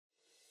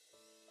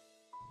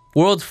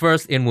World's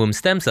first in-womb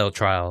stem cell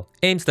trial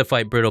aims to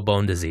fight brittle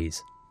bone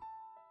disease.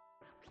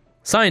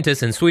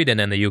 Scientists in Sweden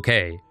and the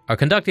UK are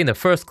conducting the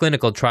first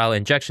clinical trial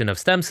injection of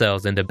stem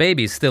cells into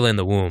babies still in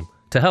the womb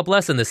to help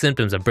lessen the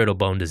symptoms of brittle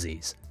bone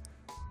disease.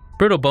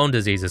 Brittle bone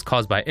disease is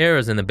caused by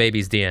errors in the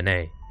baby's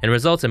DNA and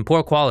results in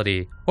poor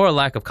quality or a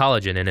lack of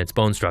collagen in its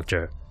bone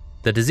structure.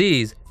 The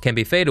disease can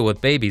be fatal with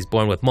babies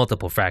born with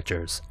multiple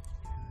fractures.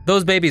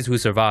 Those babies who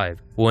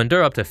survive will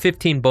endure up to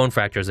 15 bone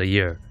fractures a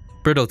year,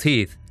 brittle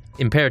teeth,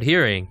 impaired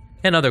hearing,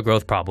 and other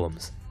growth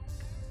problems.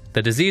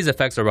 The disease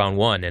affects around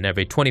 1 in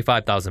every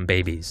 25,000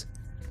 babies.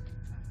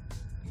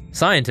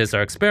 Scientists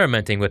are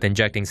experimenting with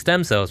injecting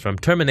stem cells from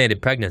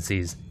terminated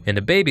pregnancies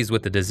into babies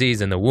with the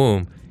disease in the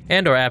womb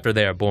and or after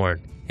they are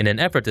born, in an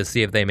effort to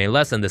see if they may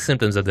lessen the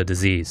symptoms of the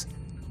disease.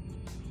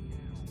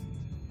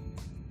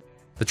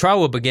 The trial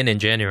will begin in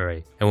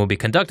January and will be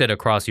conducted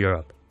across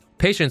Europe.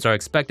 Patients are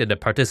expected to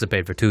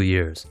participate for 2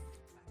 years.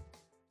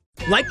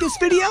 Like this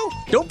video?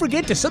 Don't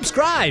forget to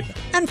subscribe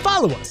and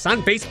follow us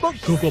on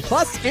Facebook, Google+,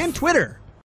 and Twitter.